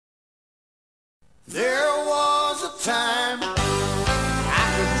time I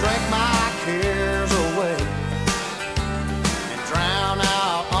could drink my cares away and drown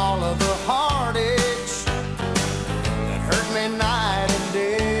out all of the heartaches that hurt me night and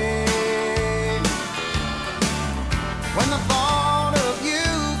day. When the thought of you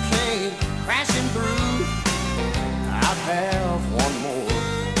came crashing through, I'd have one more,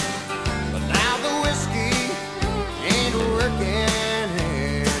 but now the whiskey ain't working.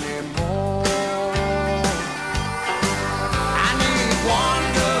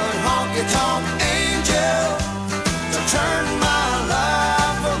 Tonk angel to turn my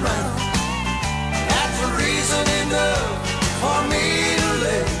life around. That's a reason enough for me to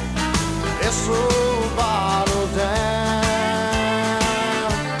lay this old bottle down.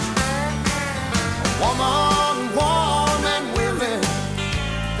 A woman warm and willing,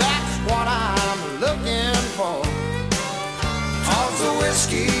 that's what I'm looking for. 'Cause the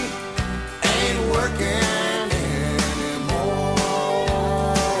whiskey ain't working.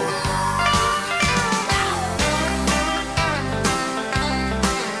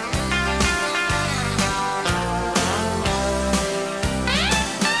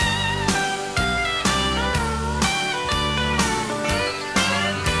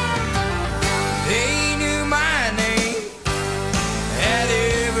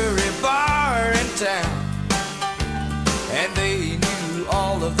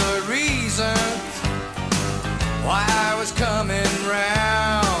 Why I was coming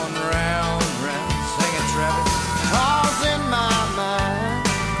round, round, round, singing Travis. 'Cause in my mind,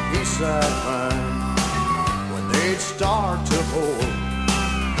 peace I'd find when they'd start to pour.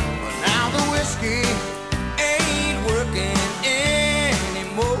 But now the whiskey ain't working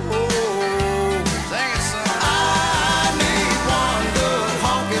anymore. Sing it, son. I need one good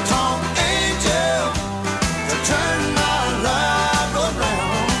honky-tonk angel to turn my life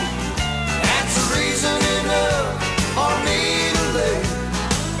around. That's the reason enough for me to lay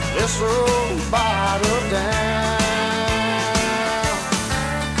this road